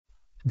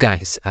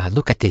Guys,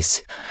 look at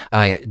this.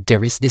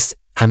 There is this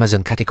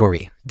Amazon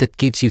category that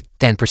gives you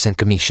 10%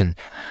 commission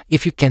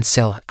if you can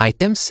sell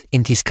items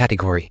in this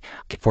category.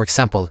 Okay, for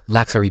example,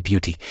 luxury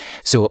beauty.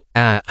 So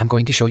I'm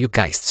going to show you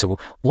guys. So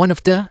one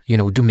of the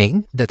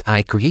domain that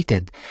I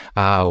created,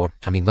 or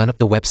I mean one of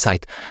the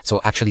website. So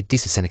actually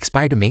this is an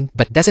expired domain,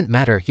 but doesn't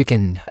matter. You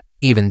can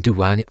even do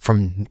one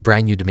from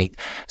brand new domain.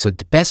 So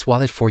the best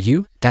wallet for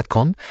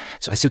you.com.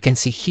 So as you can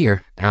see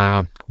here,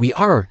 we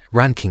are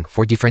ranking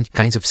for different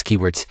kinds of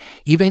keywords.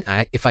 Even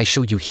if I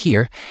show you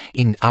here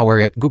in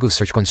our Google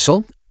Search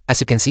Console, as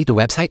you can see, the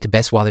website, the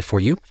best wallet for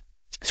you.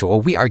 So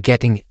we are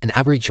getting an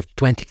average of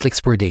 20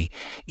 clicks per day.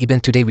 Even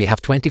today we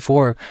have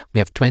 24, we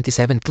have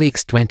 27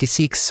 clicks,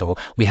 26. So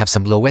we have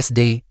some lowest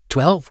day,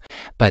 12.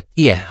 But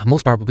yeah,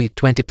 most probably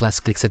 20 plus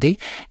clicks a day.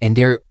 And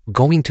they're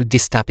going to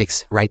these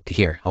topics right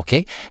here.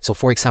 Okay. So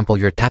for example,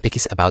 your topic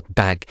is about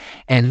bag.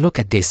 And look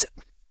at this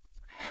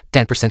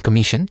 10%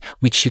 commission,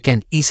 which you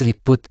can easily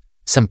put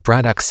some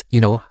products,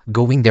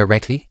 going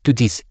directly to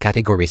these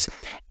categories.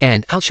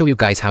 And I'll show you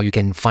guys how you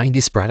can find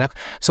this product.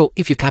 So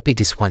if you copy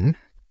this one,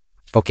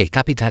 okay,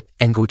 copy that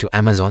and go to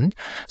Amazon.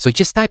 So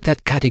just type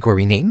that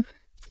category name,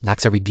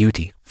 luxury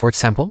beauty, for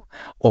example,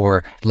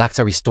 or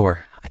luxury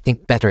store. I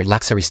think better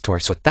luxury store.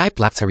 So type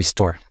luxury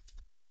store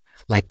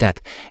like that,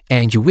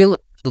 and you will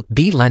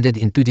be landed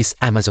into this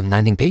Amazon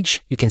landing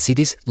page. You can see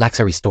these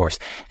luxury stores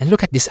and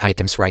look at these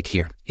items right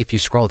here. If you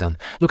scroll down,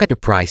 look at the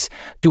price,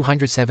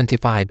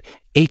 $275,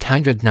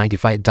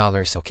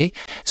 $895. Okay,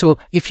 so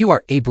if you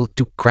are able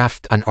to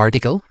craft an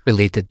article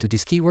related to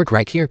this keyword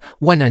right here,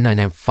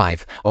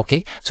 19995.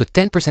 Okay, so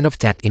 10% of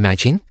that,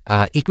 imagine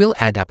it will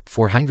add up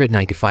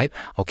 495.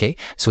 Okay,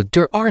 so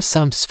there are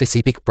some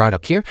specific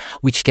product here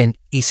which can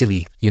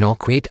easily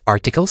create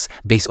articles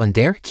based on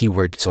their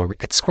keyword. So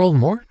let's scroll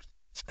more.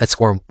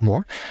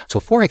 So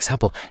for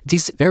example,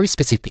 this very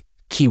specific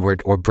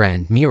keyword or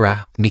brand,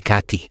 Mira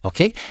Mikati,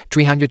 okay,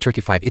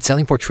 335. It's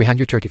selling for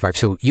 335.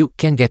 So you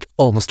can get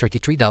almost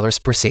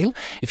 $33 per sale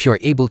if you are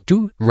able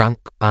to rank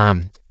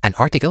an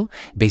article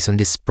based on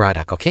this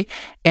product, okay?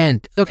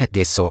 And look at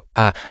this. So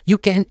you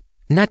can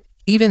not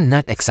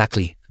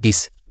exactly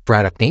this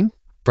product name.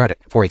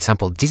 Product, for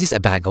example, this is a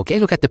bag, okay?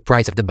 Look at the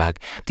price of the bag.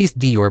 This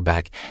Dior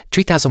bag,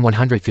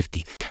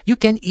 3,150. You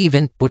can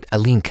even put a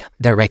link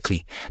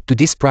directly to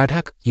this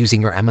product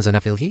using your Amazon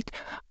affiliate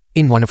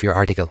in one of your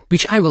articles,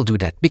 which I will do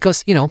that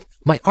because,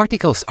 my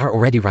articles are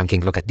already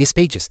ranking. Look at these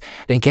pages.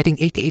 They're getting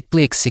 88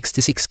 clicks,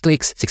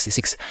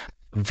 66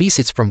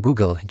 visits from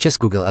Google,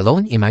 just Google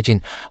alone.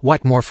 Imagine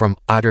what more from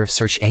other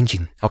search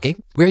engine, okay?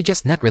 We're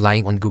just not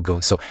relying on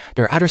Google. So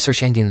there are other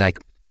search engine like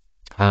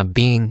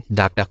Bing,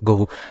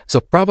 DuckDuckGo. So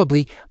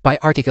probably my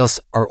articles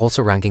are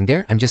also ranking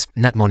there. I'm just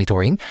not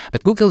monitoring,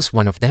 but Google's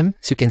one of them.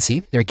 So you can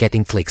see they're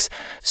getting clicks.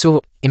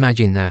 So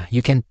imagine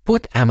you can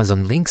put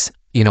Amazon links,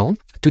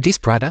 to this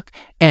product.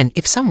 And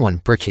if someone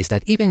purchased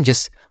that, even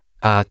just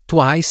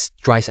twice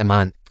a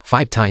month,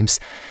 5 times,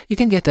 you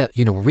can get a,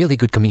 really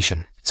good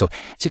commission. So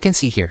as you can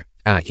see here,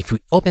 if we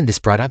open this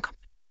product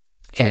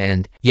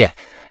and yeah,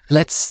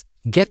 let's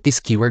get this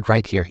keyword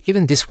right here.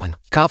 Even this one,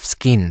 calf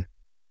skin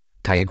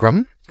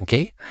diagram.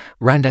 Okay,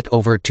 run that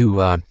over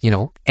to,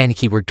 any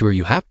keyword tool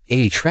you have,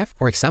 Ahrefs,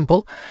 for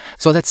example.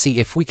 So let's see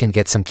if we can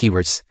get some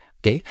keywords.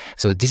 Okay,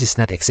 so this is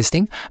not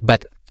existing,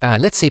 but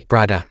let's say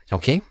Prada.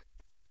 Okay,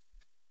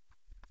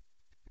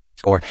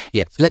 or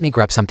yeah, let me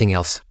grab something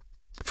else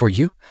for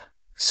you.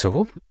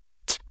 So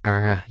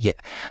yeah,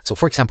 so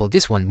for example,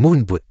 this one,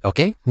 Moon Boot.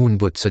 Okay, Moon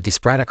Boot. So this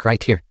product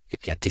right here, you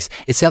get this.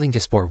 It's selling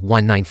just for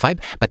 $195,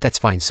 but that's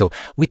fine. So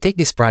we take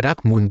this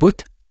product, Moon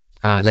Boot.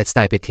 Let's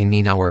type it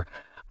in our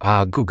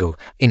Google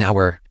in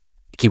our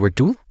keyword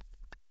tool.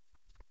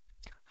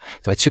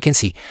 So as you can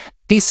see,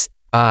 this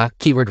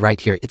keyword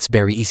right here, it's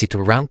very easy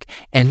to rank.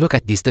 And look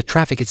at this, the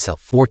traffic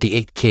itself,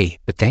 48K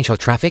potential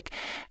traffic.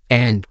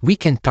 And we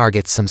can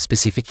target some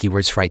specific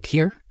keywords right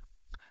here.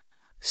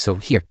 So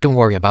here, don't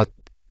worry about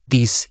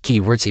these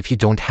keywords if you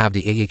don't have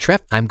the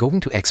Ahrefs. I'm going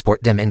to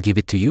export them and give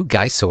it to you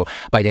guys. So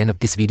by the end of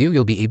this video,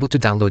 you'll be able to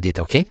download it,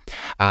 okay?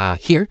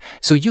 Here,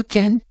 so you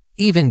can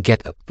even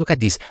get look at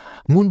this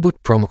Moonboot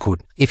promo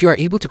code. If you are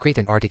able to create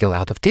an article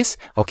out of this,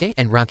 okay,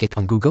 and rank it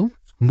on Google,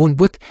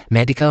 Moonboot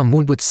medical,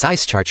 Moonboot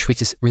size chart,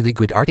 which is really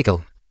good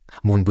article,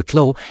 Moonboot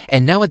low.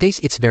 And nowadays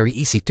it's very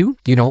easy to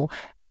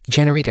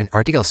generate an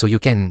article. So you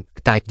can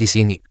type this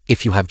in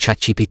if you have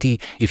ChatGPT.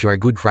 If you are a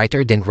good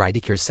writer, then write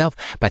it yourself.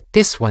 But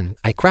this one,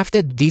 I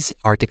crafted these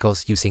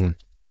articles using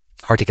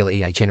article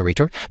AI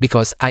generator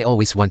because I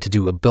always want to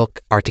do a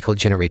bulk article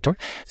generator.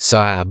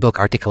 So bulk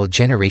article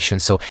generation.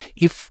 So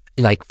if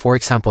like, for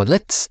example,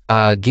 let's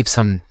give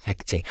some,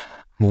 like say,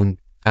 Moon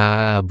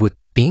Boot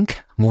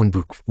Pink, Moon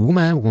Boot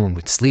Woman, Moon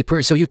Boot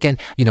Sleeper. So you can,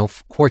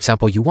 for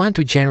example, you want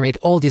to generate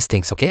all these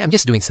things, okay? I'm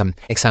just doing some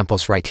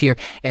examples right here,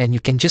 and you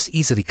can just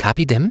easily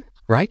copy them,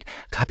 right?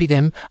 Copy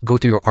them, go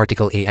to your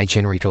article AI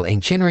generator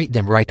and generate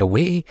them right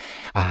away.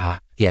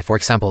 Yeah, for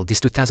example, this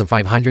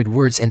 2,500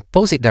 words and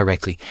post it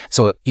directly.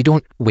 So you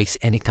don't waste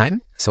any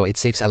time. So it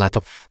saves a lot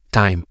of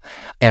time,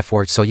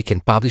 effort, so you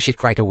can publish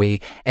it right away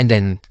and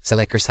then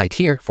select your site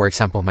here. For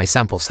example, my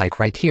sample site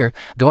right here.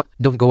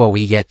 Don't go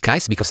away yet,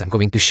 guys, because I'm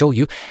going to show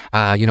you,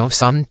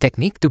 some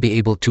technique to be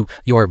able to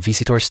your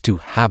visitors to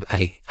have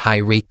a high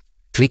rate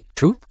click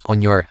through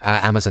on your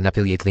Amazon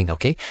affiliate link.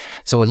 Okay,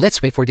 so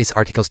let's wait for these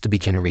articles to be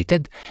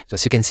generated. So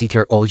as you can see,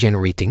 they're all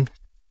generating.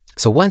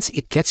 So once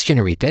it gets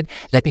generated,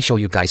 let me show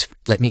you guys.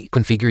 Let me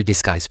configure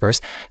this, guys,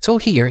 first. So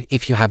here,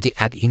 if you have the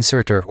ad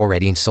inserter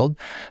already installed,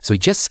 so you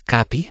just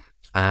copy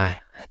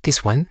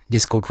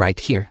this code right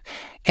here,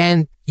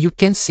 and you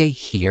can say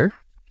here,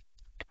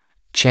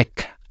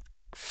 check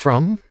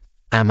from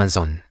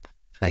Amazon,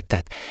 like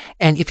that.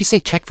 And if you say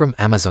check from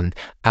Amazon,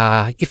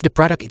 if the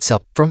product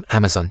itself from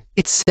Amazon,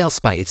 it sells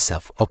by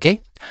itself.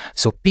 Okay,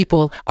 so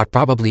people are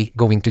probably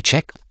going to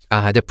check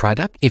the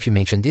product if you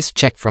mention this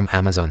check from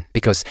Amazon,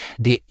 because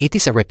it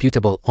is a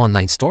reputable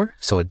online store,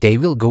 so they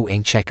will go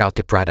and check out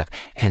the product.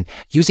 And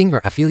using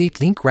your affiliate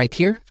link right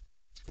here,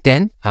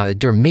 then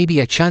there may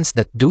be a chance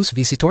that those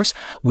visitors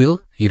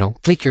will,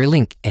 click your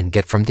link and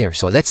get from there.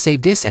 So let's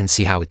save this and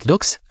see how it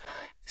looks.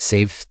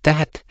 Save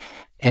that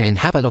and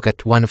have a look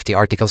at one of the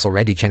articles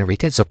already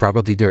generated. So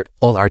probably they're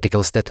all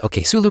articles that,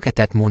 okay, so look at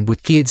that Moon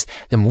Boot Kids,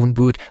 the Moon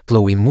Boot,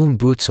 Chloe Moon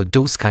Boot. So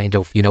those kind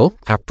of,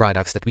 are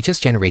products that we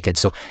just generated.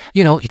 So,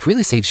 it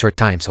really saves your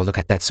time. So look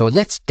at that. So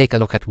let's take a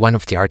look at one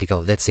of the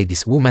article. Let's say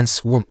this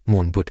Woman's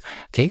Moon Boot.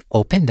 Okay,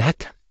 open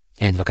that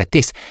and look at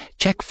this.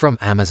 Check from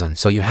Amazon.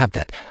 So you have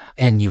that.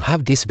 And you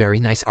have this very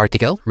nice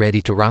article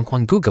ready to rank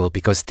on Google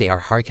because they are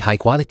high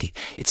quality.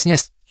 It's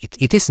just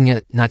it is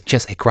not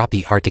just a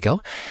crappy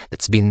article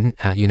that's been,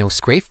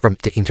 scraped from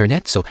the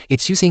internet. So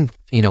it's using,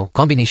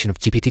 combination of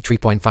GPT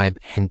 3.5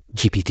 and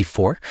GPT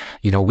 4,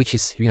 which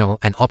is,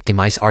 an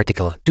optimized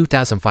article,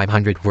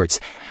 2,500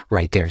 words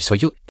right there. So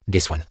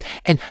this one.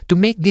 And to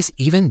make this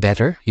even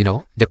better,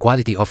 the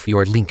quality of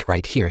your link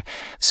right here.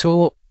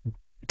 So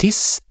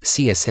this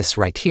CSS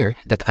right here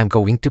that I'm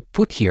going to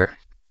put here.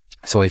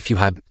 So if you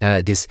have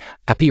this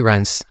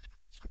appearance,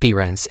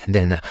 and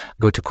then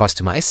go to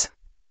customize.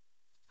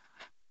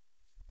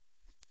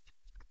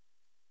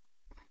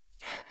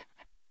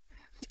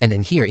 And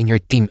then here in your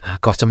theme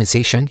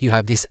customization, you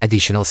have this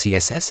additional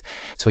CSS.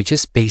 So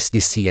just paste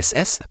this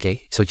CSS.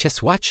 Okay, so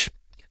just watch,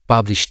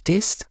 publish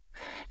this.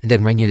 And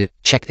then when you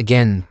check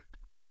again,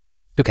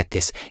 look at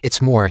this.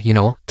 It's more,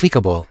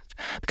 clickable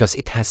because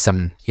it has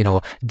some,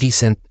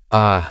 decent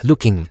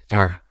looking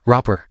or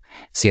proper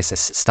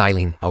CSS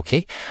styling.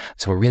 Okay,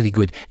 so really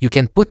good. You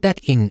can put that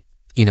in,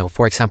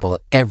 for example,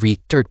 every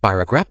third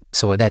paragraph,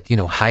 so that,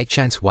 high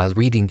chance while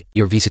reading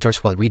your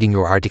visitors, while reading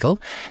your article,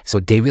 so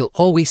they will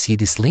always see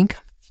this link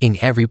in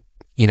every,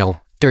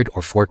 third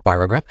or fourth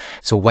paragraph.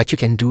 So what you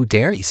can do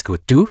there is go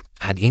to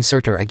add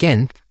inserter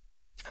again.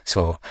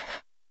 So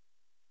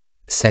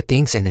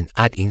settings and then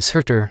add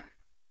inserter.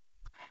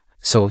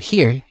 So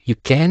here you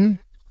can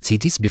see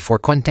this before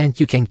content.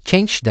 You can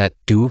change that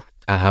to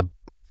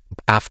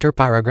after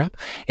paragraph.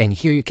 And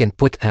here you can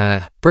put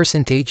a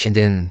percentage and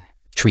then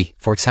 3.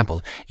 For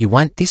example, you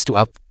want this to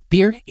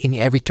appear in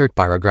every third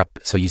paragraph.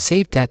 So you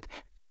save that.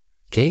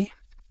 Okay.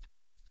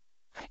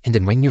 And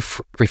then when you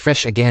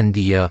refresh again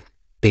the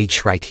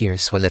page right here,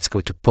 so let's go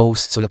to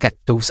post. So look at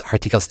those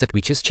articles that we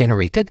just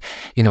generated.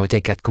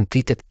 They got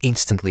completed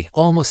instantly,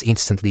 almost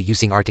instantly,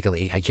 using article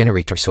AI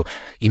generator. So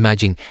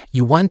imagine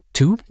you want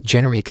to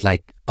generate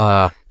like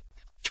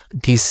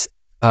these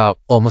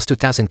almost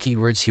 2,000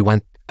 keywords. You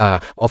want,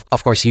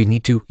 of course, you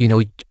need to,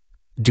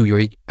 do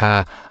your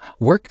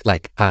work,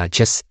 like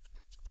just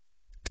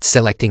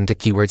selecting the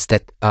keywords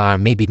that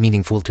may be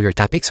meaningful to your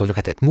topic. So look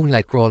at that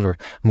Moonlight Crawler,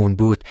 Moon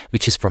Boot,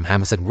 which is from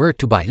Amazon. Where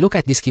to buy? Look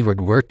at this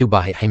keyword, where to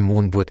buy a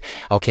Moon Boot.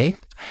 Okay,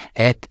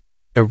 at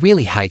a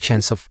really high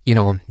chance of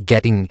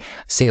getting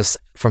sales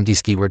from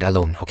this keyword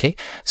alone. Okay,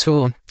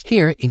 so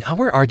here in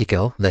our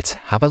article, let's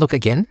have a look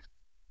again.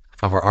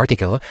 Our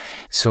article.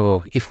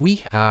 So if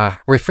we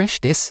refresh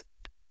this,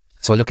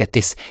 so look at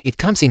this. It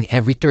comes in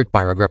every third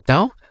paragraph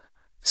now.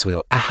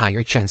 So a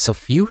higher chance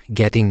of you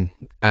getting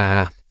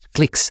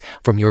clicks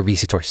from your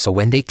visitors. So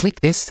when they click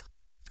this,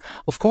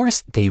 of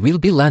course, they will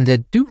be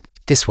landed to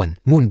this one,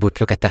 Moon Boot.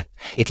 Look at that.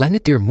 It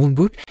landed to your Moon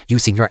Boot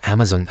using your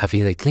Amazon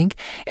affiliate link.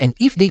 And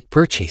if they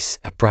purchase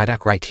a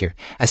product right here,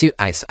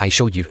 as I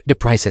showed you, the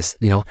prices,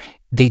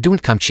 they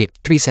don't come cheap,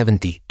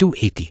 $370,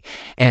 $280.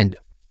 And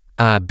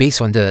based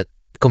on the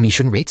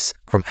commission rates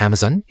from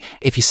Amazon,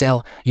 if you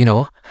sell,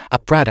 a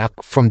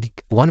product from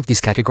one of these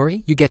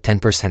category, you get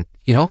 10%,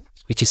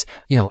 which is,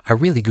 a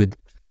really good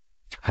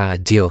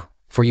deal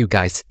for you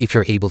guys if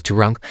you're able to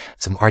rank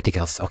some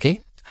articles.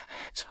 Okay,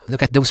 so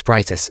look at those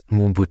prices.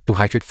 Moon Boot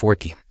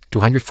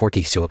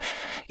 240. So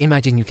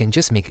imagine you can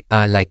just make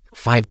like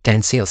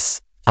 5-10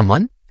 sales a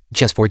month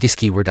just for this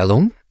keyword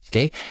alone.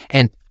 Okay,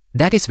 and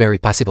that is very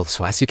possible.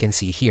 So as you can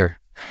see here,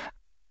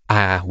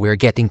 we're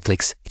getting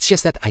clicks. It's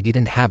just that I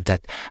didn't have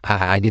that.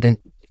 I didn't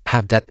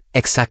have that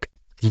exact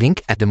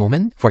link at the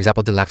moment. For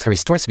example, the luxury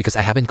stores, because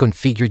I haven't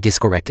configured this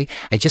correctly.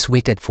 I just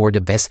waited for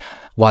the best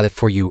wallet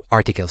for you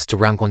articles to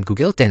rank on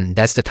Google. Then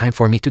that's the time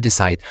for me to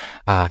decide,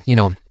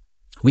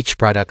 which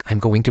product I'm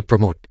going to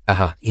promote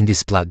in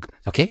this blog.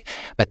 Okay,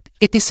 but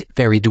it is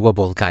very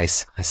doable,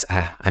 guys, as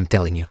I'm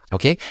telling you.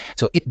 Okay,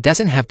 so it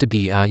doesn't have to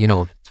be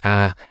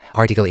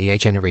article AI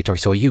generator,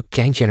 so you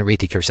can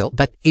generate it yourself.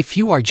 But if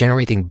you are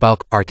generating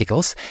bulk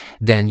articles,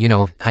 then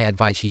I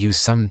advise you use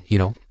some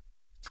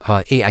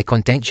AI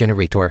content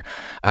generator.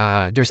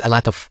 There's a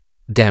lot of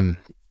them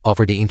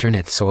over the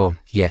internet. So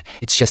yeah,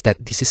 it's just that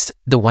this is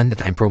the one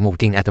that I'm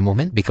promoting at the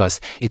moment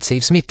because it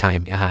saves me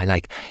time.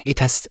 Like it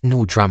has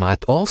no drama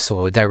at all.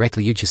 So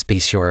directly you just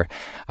paste your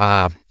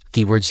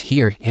keywords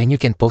here and you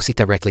can post it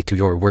directly to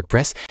your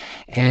WordPress.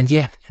 And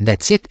yeah,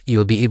 that's it.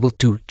 You'll be able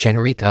to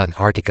generate an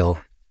article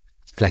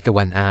like the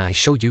one I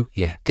showed you.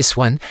 Yeah, this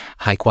one,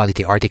 high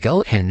quality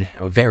article and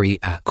a very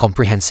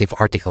comprehensive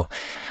article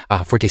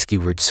for this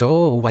keyword.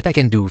 So what I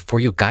can do for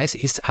you guys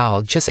is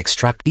I'll just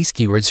extract these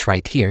keywords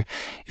right here.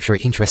 If you're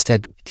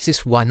interested, this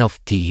is one of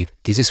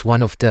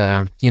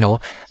the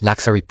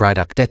luxury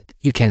product that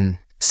you can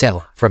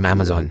sell from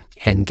Amazon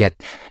and get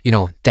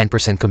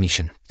 10%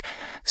 commission.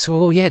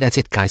 So yeah, that's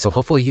it, guys. So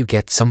hopefully you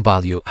get some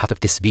value out of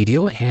this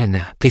video,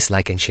 and please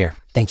like and share.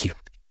 Thank you.